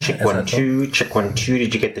Check 1 2, check 1 2.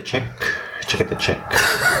 Did you get the check? Did you get the check?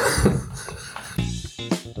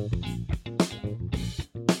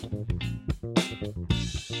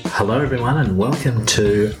 Hello everyone and welcome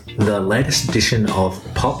to the latest edition of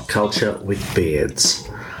Pop Culture with Beards.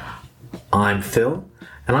 I'm Phil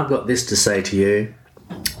and I've got this to say to you.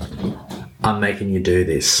 I'm making you do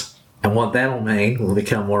this. And what that'll mean will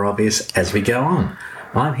become more obvious as we go on.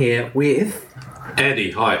 I'm here with Andy,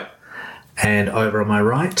 hi. And over on my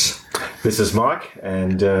right, This is Mike,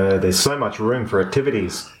 and there's so much room for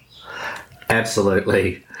activities.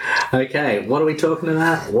 absolutely. Okay, what are we talking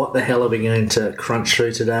about? What the hell are we going to crunch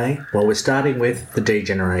through today? Well, we're starting with the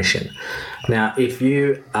D-Generation. Now, if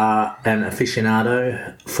you are an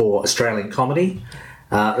aficionado for Australian comedy,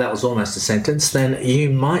 that was almost a sentence, then you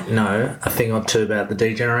might know a thing or two about the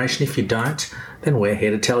D-Generation. If you don't, then we're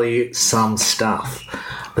here to tell you some stuff.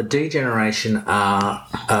 The D-Generation are,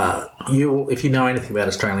 if you know anything about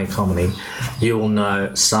Australian comedy, you will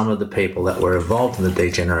know some of the people that were involved in the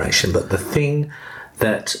D-Generation. But the thing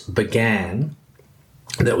that began,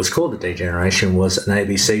 that was called the D-Generation, was an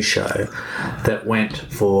ABC show that went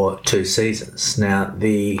for 2 seasons. Now,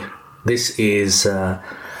 this is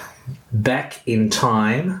back in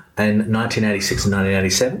time in 1986 and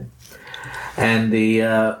 1987. And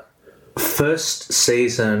the first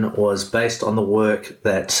season was based on the work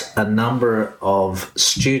that a number of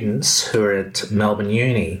students who are at Melbourne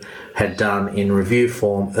Uni had done in review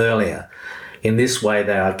form earlier. In this way,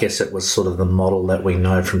 I guess it was sort of the model that we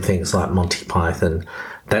know from things like Monty Python,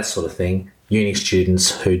 that sort of thing. Uni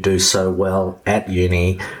students who do so well at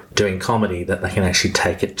uni doing comedy that they can actually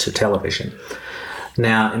take it to television.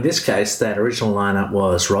 Now, in this case, that original lineup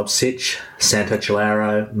was Rob Sitch, Santo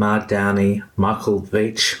Cialaro, Mark Downey, Michael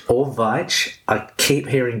Veitch, or Veitch. I keep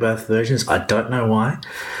hearing both versions. I don't know why.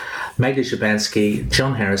 Magda Szubanski,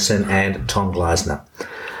 John Harrison, and Tom Gleisner.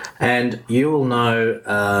 And you will know,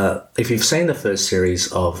 if you've seen the first series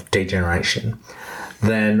of D-Generation,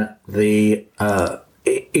 then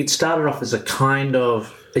it started off as a kind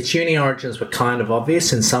of... Its uni origins were kind of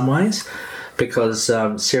obvious in some ways, because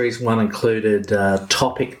Series 1 included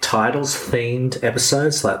topic titles, themed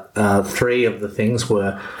episodes. Like 3 of the things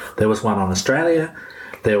were... There was one on Australia,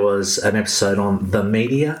 there was an episode on the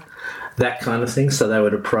media, that kind of thing. So they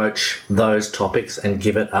would approach those topics and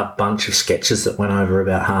give it a bunch of sketches that went over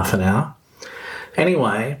about half an hour.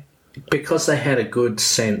 Anyway, because they had a good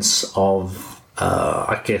sense of,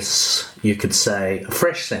 I guess you could say, a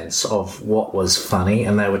fresh sense of what was funny,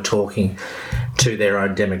 and they were talking to their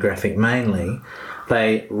own demographic mainly,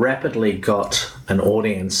 they rapidly got an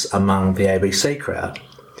audience among the ABC crowd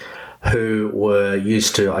who were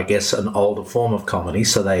used to, I guess, an older form of comedy,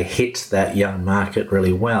 so they hit that young market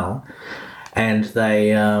really well. And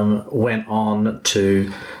they went on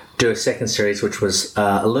to do a second series which was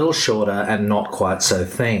a little shorter and not quite so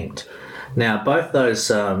themed. Now, both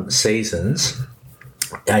those seasons,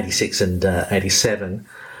 86 and 87,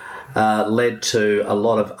 led to a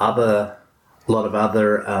lot of other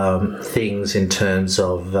things in terms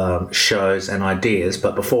of shows and ideas.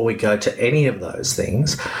 But before we go to any of those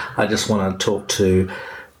things, I just want to talk to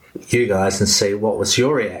you guys and see what was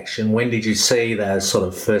your reaction. When did you see those sort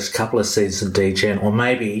of first couple of seasons of D-Gen, or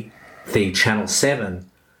maybe the Channel 7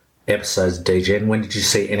 episodes of D-Gen? When did you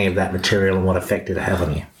see any of that material and what effect did it have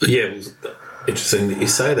on you? Yeah, it was interesting that you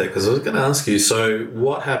say that, because I was going to ask you, so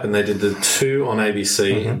what happened? They did the 2 on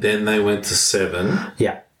ABC, then they went to 7.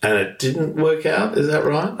 Yeah. And it didn't work out, is that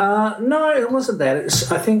right? No, it wasn't that.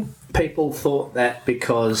 I think people thought that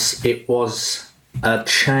because it was a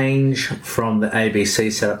change from the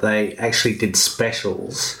ABC setup. They actually did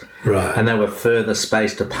specials. Right. And they were further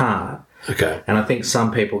spaced apart. Okay. And I think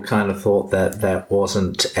some people kind of thought that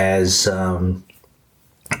wasn't as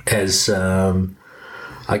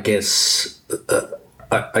I guess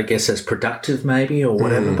as productive maybe or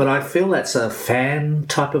whatever, but I feel that's a fan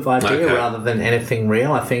type of idea rather than anything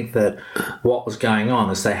real. I think that what was going on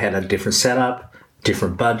is they had a different setup,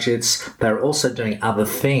 different budgets. They were also doing other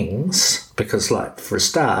things because, like, for a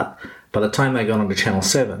start, by the time they got onto Channel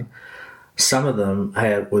 7, some of them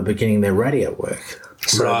were beginning their radio work.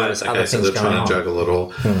 So right, okay, so they're trying to juggle it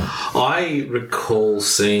all. I recall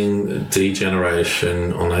seeing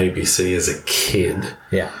D-Generation on ABC as a kid.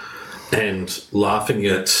 Yeah. And laughing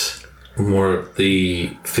at more of the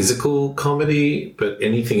physical comedy, but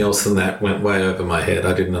anything else than that went way over my head.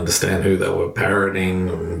 I didn't understand who they were parodying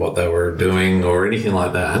and what they were doing or anything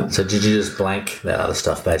like that. So did you just blank that other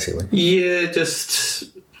stuff, basically? Yeah,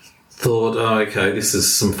 just thought, oh, okay, this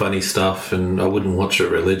is some funny stuff, and I wouldn't watch it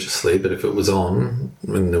religiously, but if it was on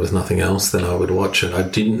and there was nothing else, then I would watch it. I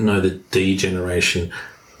didn't know that D-Generation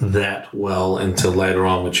that well until later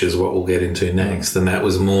on, which is what we'll get into next. And that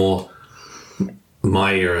was more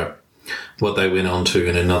my era, what they went on to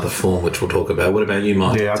in another form, which we'll talk about. What about you,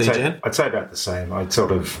 Mike? Yeah, I'd say about the same. I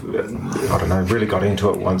sort of, I don't know, really got into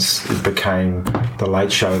it once it became the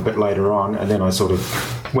Late Show a bit later on, and then I sort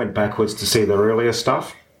of went backwards to see the earlier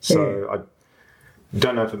stuff. So I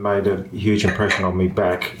don't know if it made a huge impression on me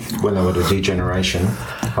back when they were the Degeneration.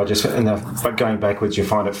 But going backwards, you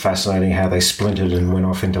find it fascinating how they splintered and went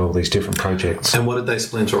off into all these different projects. And what did they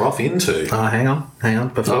splinter off into? Hang on.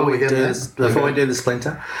 Before we do the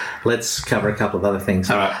splinter, let's cover a couple of other things.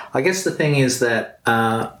 All right. I guess the thing is that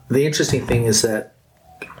the interesting thing is that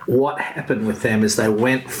what happened with them is they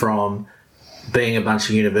went from being a bunch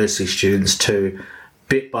of university students to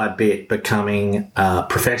bit by bit becoming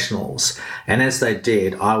professionals. And as they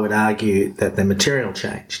did, I would argue that their material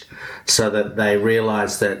changed so that they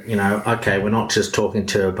realised that, okay, we're not just talking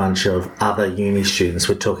to a bunch of other uni students,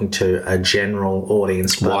 we're talking to a general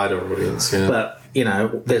audience. Wider audience, yeah. But,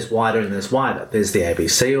 there's wider and there's wider. There's the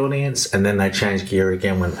ABC audience, and then they changed gear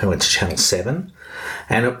again when they went to Channel 7.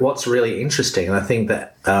 And what's really interesting, and I think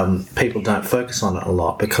that people don't focus on it a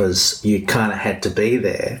lot because you kind of had to be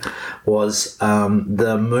there, was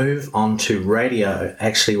the move onto radio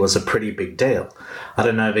actually was a pretty big deal. I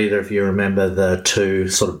don't know if either of you remember the two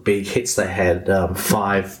sort of big hits they had,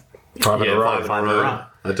 five in a row.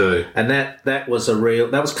 I do. And that was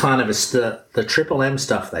kind of the Triple M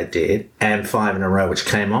stuff they did, and 5 in a row, which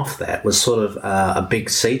came off that, was sort of a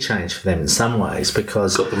big sea change for them in some ways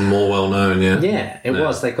because... Got them more well known, yeah? Yeah, it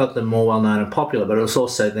was. They got them more well known and popular, but it was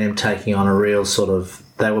also them taking on a real sort of...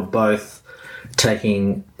 They were both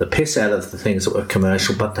taking the piss out of the things that were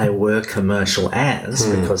commercial, but they were commercial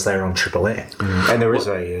because they were on Triple M. And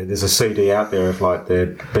there's a CD out there of like their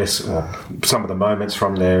best, some of the moments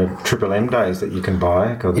from their Triple M days that you can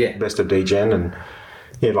buy called Best of Degen, and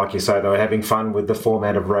like you say, they were having fun with the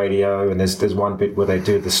format of radio. And there's one bit where they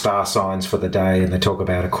do the star signs for the day, and they talk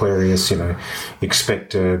about Aquarius.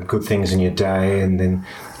 Expect good things in your day, and then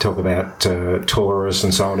talk about Taurus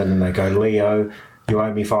and so on, and then they go Leo. You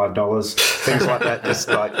owe me $5, things like that. Just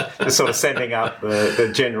sort of sending up the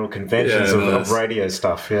general conventions of radio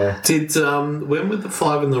stuff. Yeah. Did when with the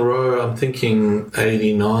 5 in a row? I'm thinking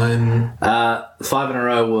 89. 5 in a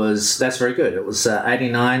row that's very good. It was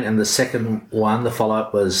 89, and the second one, the follow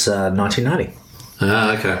up, was 1990.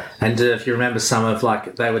 Okay. And if you remember some of,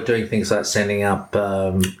 they were doing things like sending up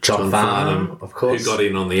John Farnham, of course. Who got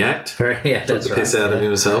in on the act. Yeah, took the piss out of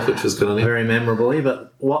himself, which was good on him. Very memorably.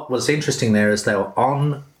 But what was interesting there is they were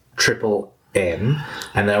on Triple M,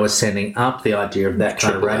 and they were sending up the idea of that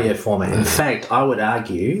kind of radio format. In fact, I would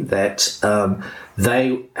argue that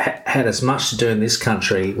they had as much to do in this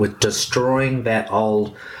country with destroying that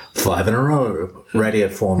old 5 in a row radio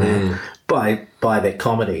format by their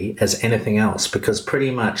comedy as anything else, because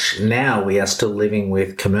pretty much now we are still living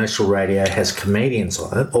with commercial radio has comedians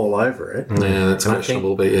on it, all over it. Yeah, that's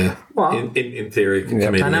questionable, but yeah. Well, in theory,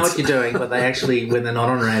 comedians. I know what you're doing, but they actually, when they're not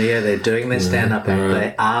on radio, they're doing their stand-up act.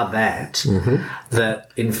 They are that.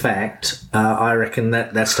 That, in fact, I reckon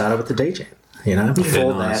that started with the DJ.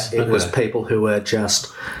 Before that, it was people who were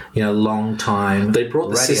just, long time. They brought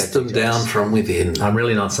the system down from within. I'm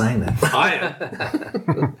really not saying that. I am.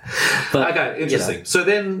 But, okay, interesting. So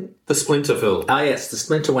then the splinter fell. Oh yes, the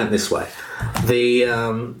splinter went this way. The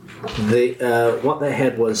what they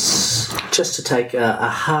had was, just to take a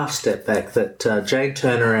half step back, that Jane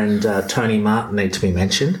Turner and Tony Martin need to be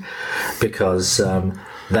mentioned because.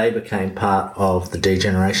 They became part of the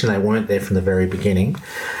Degeneration. They weren't there from the very beginning.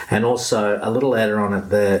 And also, a little later on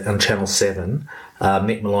on Channel 7,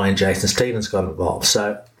 Mick Malloy and Jason Stevens got involved.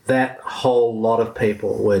 So that whole lot of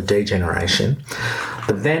people were Degeneration.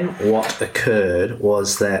 But then what occurred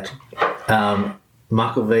was that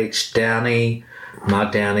Michael Veitch, Downey,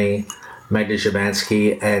 Mark Downey, Magda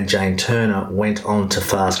Szubanski and Jane Turner went on to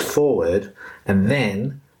Fast Forward, and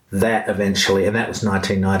then... That eventually, and that was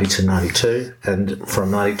 1990 to 92, and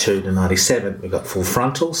from 92 to 97 we got Full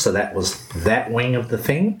Frontal, so that was that wing of the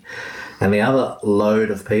thing. And the other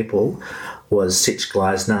load of people was Sitch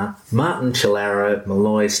Gleisner, Martin Chilaro,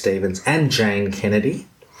 Malloy Stevens and Jane Kennedy,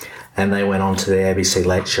 and they went on to the ABC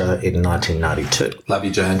Late Show in 1992. Love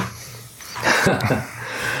you, Jane.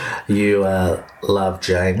 You love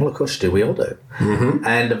Jane. Well, of course you do. We all do.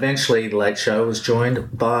 And eventually the Late Show was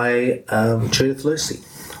joined by Judith Lucy.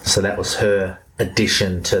 So that was her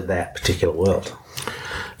addition to that particular world.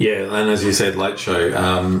 Yeah, and as you said, Late Show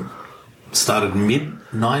started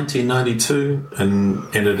mid-1992 and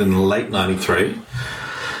ended in late 93.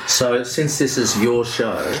 So since this is your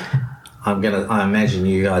show, I imagine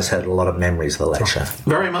you guys had a lot of memories of the Late Show.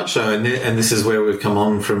 Very much so, and this is where we've come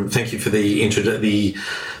on from. Thank you for the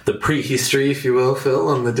prehistory, if you will, Phil,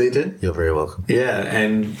 on the DD. You're very welcome. Yeah,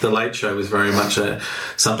 and the Late Show was very much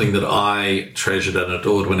something that I treasured and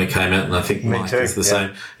adored when it came out, and I think Mike is the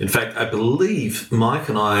same. In fact, I believe Mike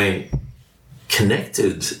and I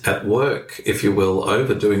connected at work, if you will,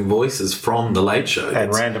 over doing voices from the Late Show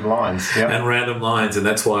and random lines, and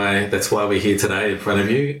that's why we're here today in front of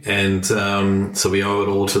you, and so we owe it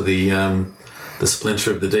all to the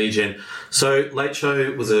splinter of the DGen. So Late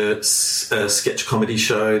Show was a sketch comedy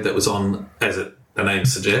show that was on, as the name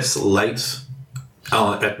suggests, late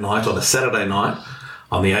at night on a Saturday night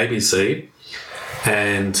on the ABC,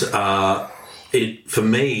 and it, for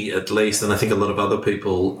me at least, and I think a lot of other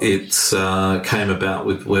people, it came about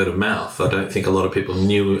with word of mouth. I don't think a lot of people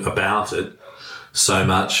knew about it so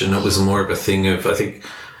much, and it was more of a thing of, I think,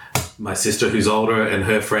 my sister who's older and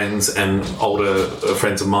her friends and older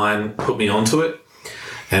friends of mine put me onto it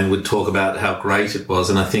and would talk about how great it was.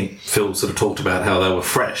 And I think Phil sort of talked about how they were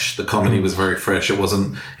fresh. The comedy was very fresh. It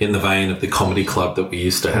wasn't in the vein of the comedy club that we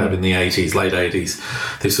used to have in the 80s, late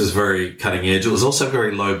 80s. This was very cutting edge. It was also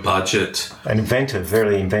very low budget. And inventive,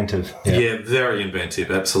 very inventive. Yeah, very inventive,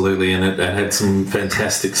 absolutely. And it had some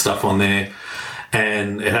fantastic stuff on there.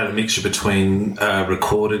 And it had a mixture between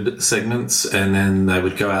recorded segments, and then they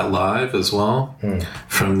would go out live as well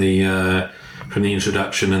from the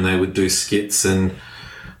introduction, and they would do skits, and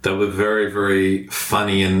they were very, very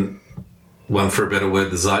funny, and one for a better word,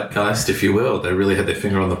 the zeitgeist, if you will. They really had their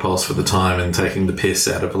finger on the pulse for the time and taking the piss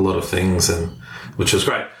out of a lot of things, and which was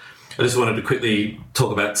great. I just wanted to quickly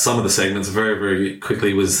talk about some of the segments very, very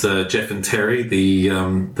quickly. Was Jeff and Terry,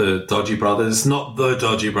 the Dodgy Brothers. Not the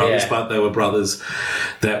Dodgy Brothers, but they were brothers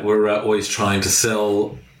that were always trying to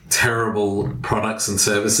sell terrible products and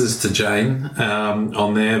services to Jane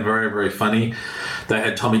on there. Very, very funny. They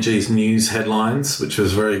had Tommy G's news headlines, which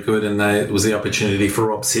was very good, and it was the opportunity for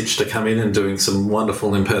Rob Sitch to come in and doing some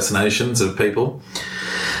wonderful impersonations of people.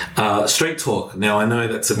 Street Talk. Now, I know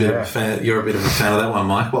that's a bit of a fan. You're a bit of a fan of that one,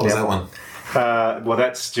 Mike. What was that one? Well,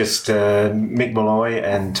 that's just Mick Malloy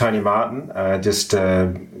and Tony Martin just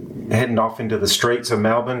heading off into the streets of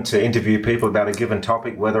Melbourne to interview people about a given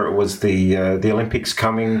topic, whether it was the Olympics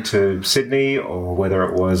coming to Sydney or whether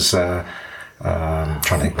it was... trying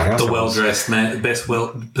to think what else. The well-dressed man,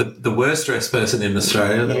 the worst-dressed person in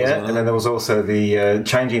Australia. And then there was also the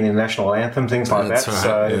changing the national anthem, things like that. Right,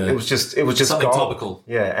 so it was just something gold. topical.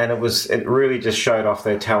 Yeah, and it really just showed off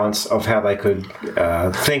their talents of how they could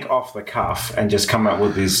think off the cuff and just come up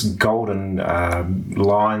with these golden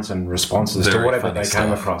lines and responses to whatever they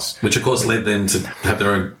came across. Which, of course, led them to have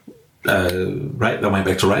their own. They went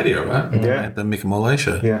back to radio, right? Yeah, the Mick and Malloy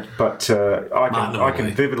show. Yeah, but I can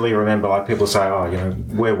vividly remember, like people say,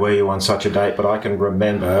 where were you on such a date? But I can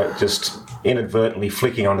remember just inadvertently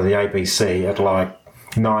flicking onto the ABC at like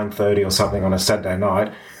 9:30 or something on a Saturday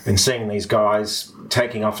night and seeing these guys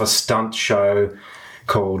taking off a stunt show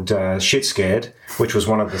called Shit Scared, which was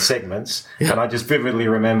one of the segments. Yeah. And I just vividly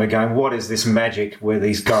remember going, what is this magic where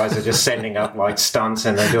these guys are just sending up like stunts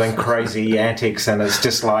and they're doing crazy antics, and it's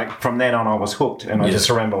just like, from then on I was hooked. And I just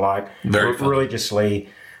remember like religiously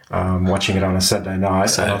watching it on a Saturday night.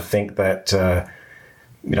 Same. And I think that a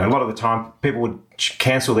lot of the time people would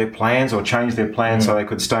cancel their plans or change their plans so they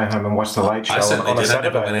could stay home and watch the Late Show on a Saturday. I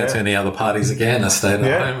never went out to any other parties again. I stayed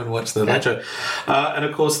at home and watched the Late Show. And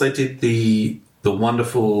of course they did the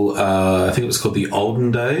wonderful, I think it was called The Olden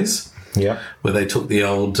Days, where they took the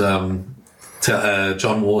old John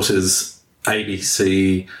Waters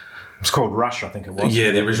ABC. It was called Rush, I think it was. Yeah,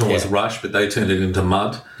 the original was Rush, but they turned it into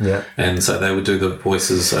Mud. Yeah. And so they would do the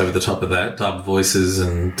voices over the top of that, dub voices,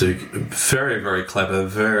 and do very, very clever,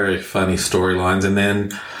 very funny storylines. And then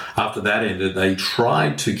after that ended, they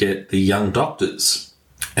tried to get the Young Doctors,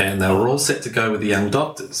 and they were all set to go with the Young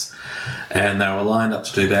Doctors. And they were lined up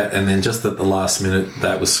to do that, and then just at the last minute,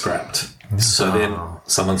 that was scrapped. So then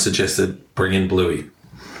someone suggested bring in Bluey,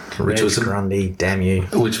 which was Grundy, damn you,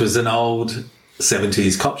 which was an old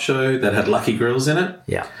 70s cop show that had Lucky Grills in it.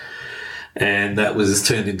 Yeah, and that was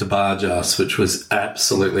turned into Barge Ass, which was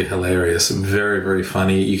absolutely hilarious and very, very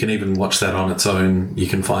funny. You can even watch that on its own. You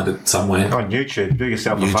can find it somewhere on YouTube. Do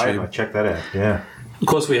yourself a favour, check that out. Yeah. Of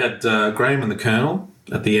course, we had Graham and the Colonel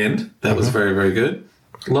at the end. That was very, very good.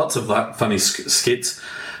 Lots of funny skits,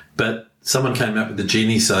 but someone came up with the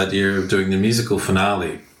genius idea of doing the musical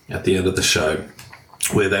finale at the end of the show,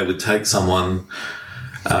 where they would take someone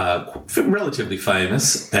relatively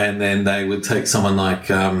famous, and then they would take someone like,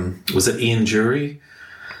 was it Ian Jury?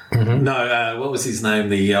 No, what was his name?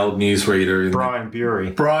 The old newsreader. Brian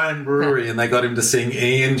Bury. Brian Brewery, and they got him to sing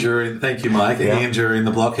Ian during. Thank you, Mike. Ian during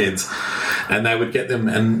the Blockheads, and they would get them,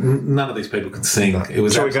 and none of these people could sing. It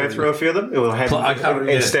was. Shall we go through a few of them? It will have,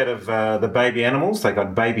 instead of the baby animals, they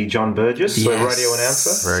got baby John Burgess, the radio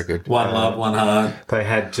announcer. Very good. One Love, One Heart. They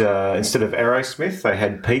had instead of Aerosmith, they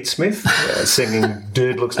had Pete Smith singing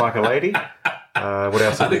 "Dude Looks Like a Lady." What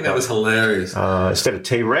else? I think that was hilarious. Instead of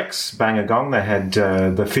T-Rex, Bang a Gong, they had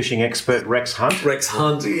the fishing expert Rex Hunt. Rex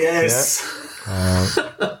Hunt, yes.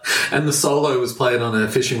 Yeah. And the solo was played on a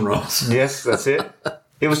fishing rod. Yes, that's it.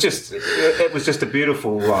 It was just a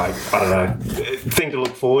beautiful, like, I don't know, thing to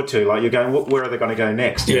look forward to. Like, you're going, where are they going to go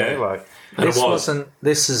next? You know, like.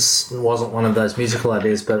 This wasn't one of those musical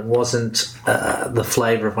ideas, but it wasn't the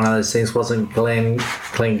flavour of one of those things. Wasn't Glenn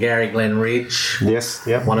Ridge? Yes,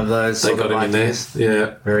 yeah. One of those. They got him in there.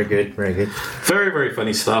 Yeah, very good, very good. Very, very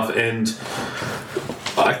funny stuff. And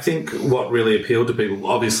I think what really appealed to people,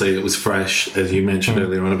 obviously, it was fresh, as you mentioned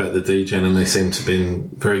earlier on about the DGen, and they seem to have been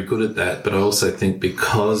very good at that. But I also think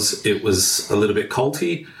because it was a little bit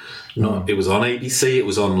culty, it was on ABC, it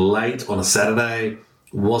was on late on a Saturday.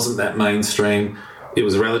 Wasn't that mainstream. It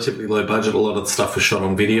was relatively low budget. A lot of the stuff was shot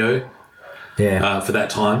on video for that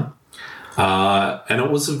time. And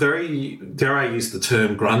it was a very, dare I use the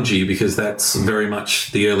term grungy, because that's very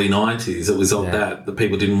much the early 90s. It was of that. The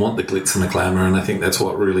people didn't want the glitz and the glamour, and I think that's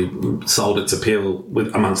what really sold its appeal,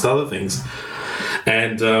 with amongst other things.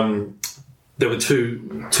 And there were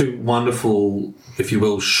two wonderful, if you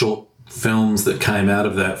will, short films that came out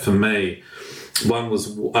of that for me. One was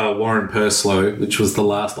Warren Purslow, which was the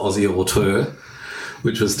last Aussie auteur,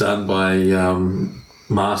 which was done by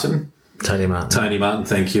Tony Martin,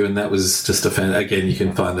 thank you. And that was just a fan. Again, you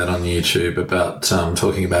can find that on YouTube, about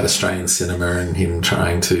talking about Australian cinema and him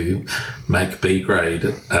trying to make B-grade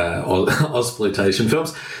Ozploitation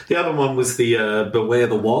films. The other one was the Beware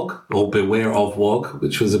the Wog, or Beware of Wog,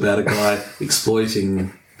 which was about a guy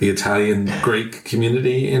exploiting the Italian Greek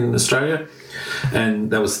community in Australia. And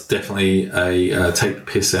that was definitely a take the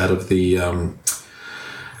piss out of the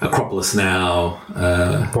Acropolis Now,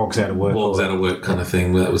 Wogs out of work kind of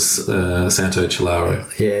thing. That was Santo Chilaro.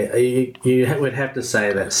 Yeah, you would have to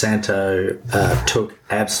say that Santo took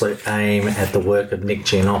absolute aim at the work of Nick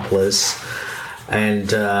Giannopoulos and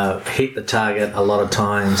hit the target a lot of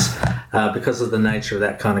times because of the nature of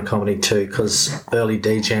that kind of comedy too, because early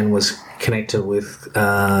DGen was connected with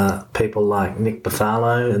people like Nick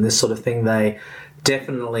Barthalo and this sort of thing. They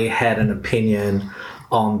definitely had an opinion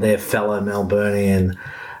on their fellow Melburnian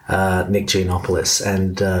Nick Giannopoulos,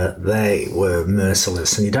 and they were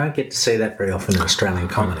merciless, and you don't get to see that very often in Australian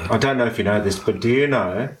comedy. I don't know if you know this, but do you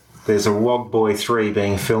know there's a Wog Boy 3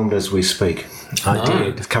 being filmed as we speak? I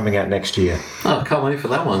did. It's coming out next year. Oh, can't wait for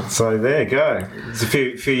that one. So there you go. There's a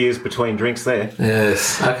few years between drinks there.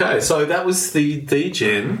 Yes. Okay, so that was the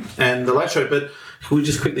DGen and the Late Show, but can we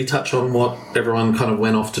just quickly touch on what everyone kind of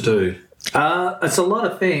went off to do? It's a lot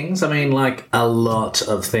of things. I mean, like a lot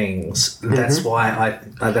of things. That's why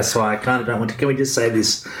I kind of don't want to. Can we just say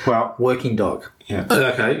this? Well, Working Dog. Yeah.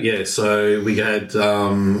 Okay. Yeah. So we had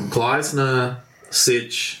Gleisner,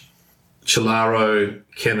 Sitch, Chilaro,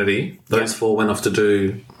 Kennedy. Those four went off to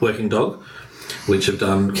do Working Dog, which have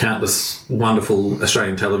done countless wonderful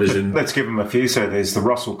Australian television. Let's give them a few. So there's the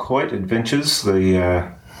Russell Coit Adventures,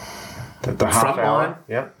 the half hour.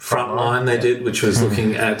 Frontline they did, which was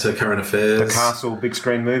looking at current affairs. The Castle big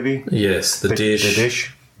screen movie. Yes, the Dish. The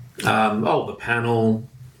Dish. The Panel.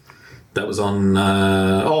 That was on...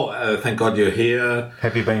 Thank God You're Here.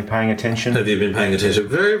 Have you been paying attention?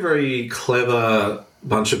 Very, very clever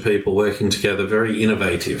bunch of people working together, very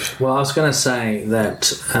innovative. Well, I was going to say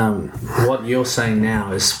that what you're saying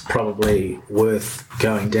now is probably worth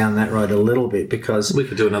going down that road a little bit, because... We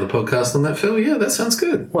could do another podcast on that, Phil. Yeah, that sounds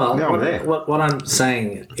good. Well, what I'm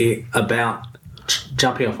saying about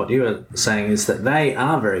jumping off what you were saying is that they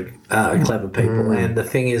are very clever people, and the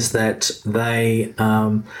thing is that they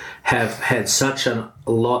have had such a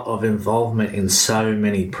lot of involvement in so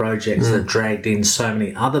many projects that dragged in so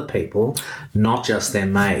many other people, not just their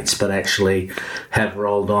mates, but actually have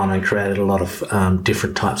rolled on and created a lot of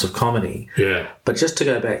different types of comedy. Yeah. But just to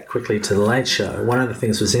go back quickly to the Late Show, one of the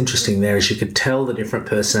things that was interesting there is you could tell the different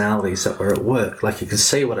personalities that were at work. Like, you could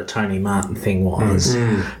see what a Tony Martin thing was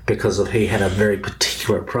because he had a very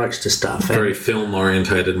particular approach to stuff. Very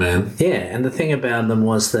film-orientated man. Yeah, and the thing about them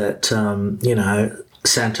was that,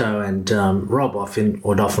 Santo and Rob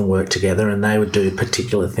would often work together, and they would do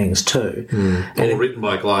particular things too. All written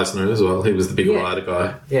by Gleisner as well. He was the big writer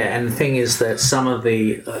guy. Yeah, and the thing is that some of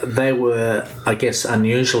they were, I guess,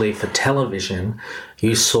 unusually for television,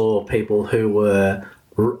 you saw people who were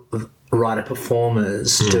writer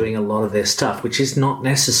performers doing a lot of their stuff, which is not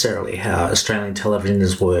necessarily how Australian television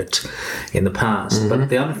has worked in the past. But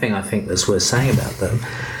the other thing I think that's worth saying about them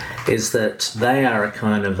is that they are a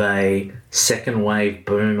kind of a second wave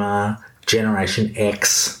boomer, Generation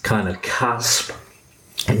X kind of cusp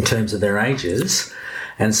in terms of their ages.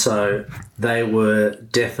 And so they were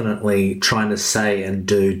definitely trying to say and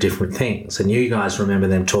do different things. And you guys remember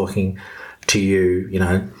them talking to you,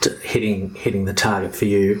 hitting the target for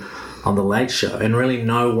you on The Late Show. And really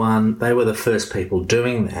they were the first people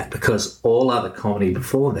doing that, because all other comedy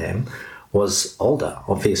before them was older,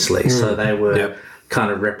 obviously. So they were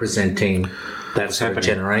kind of representing that sort of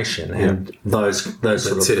generation and those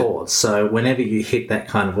sort of thoughts. So whenever you hit that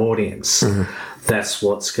kind of audience, that's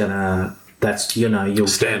what's going to... you'll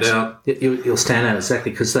stand out. You'll stand out,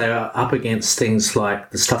 exactly, because they are up against things like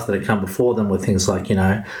the stuff that had come before them, with things like,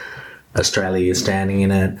 Australia is standing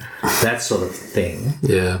in it, that sort of thing.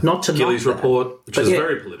 Yeah. Not to Gillies knock that, report, which is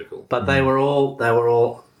very political. But they were all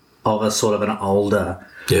of a sort of an older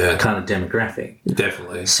kind of demographic.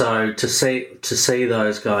 Definitely. So to see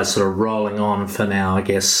those guys sort of rolling on for now, I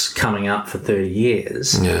guess, coming up for 30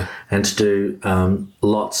 years, and to do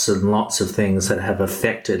lots and lots of things that have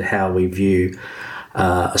affected how we view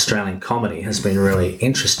Australian comedy has been really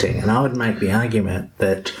interesting. And I would make the argument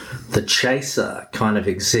that The Chaser kind of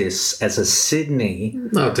exists as a Sydney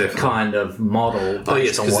kind of model. Oh,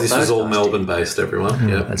 yes, because this was all Melbourne-based, everyone.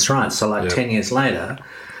 Yeah, that's right. So 10 years later,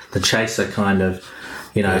 The Chaser kind of,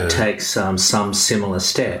 takes some similar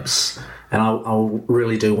steps. And I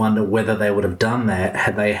really do wonder whether they would have done that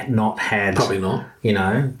had they not had... Probably not.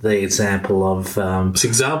 The example of... it's an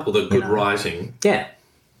example that good writing... Yeah.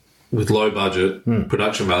 With low budget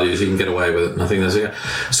production values, you can get away with it. And I think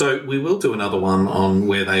that's so. We will do another one on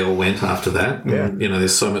where they all went after that. Yeah. And,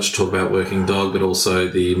 there's so much to talk about Working Dog, but also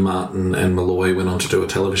the Martin and Malloy went on to do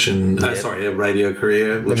a radio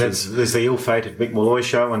career. There's the ill fate of Mick Malloy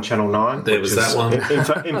show on Channel 9. There was that one. Infamous.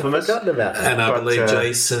 I've forgotten about that. And I believe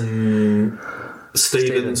Jason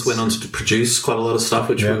Stevens went on to produce quite a lot of stuff,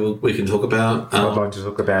 which we can talk about. I'd like to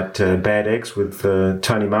talk about Bad Eggs with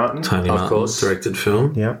Tony Martin. Of course, directed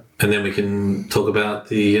film. Yeah. And then we can talk about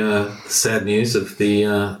the sad news of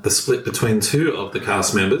the split between two of the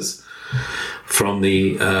cast members from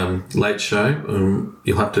the Late Show.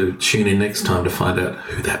 You'll have to tune in next time to find out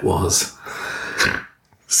who that was.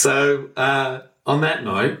 So, on that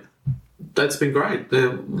note, that's been great.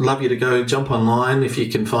 Love you to go jump online if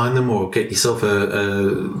you can find them, or get yourself a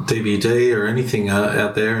DVD or anything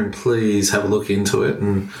out there, and please have a look into it.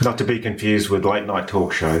 And not to be confused with late night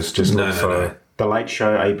talk shows. Just look for The Late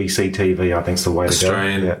Show, ABC TV. I think is the way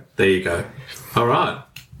Australian, to go. Yeah. There you go. All right.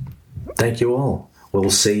 Thank you all. We'll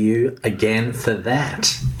see you again for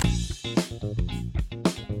that.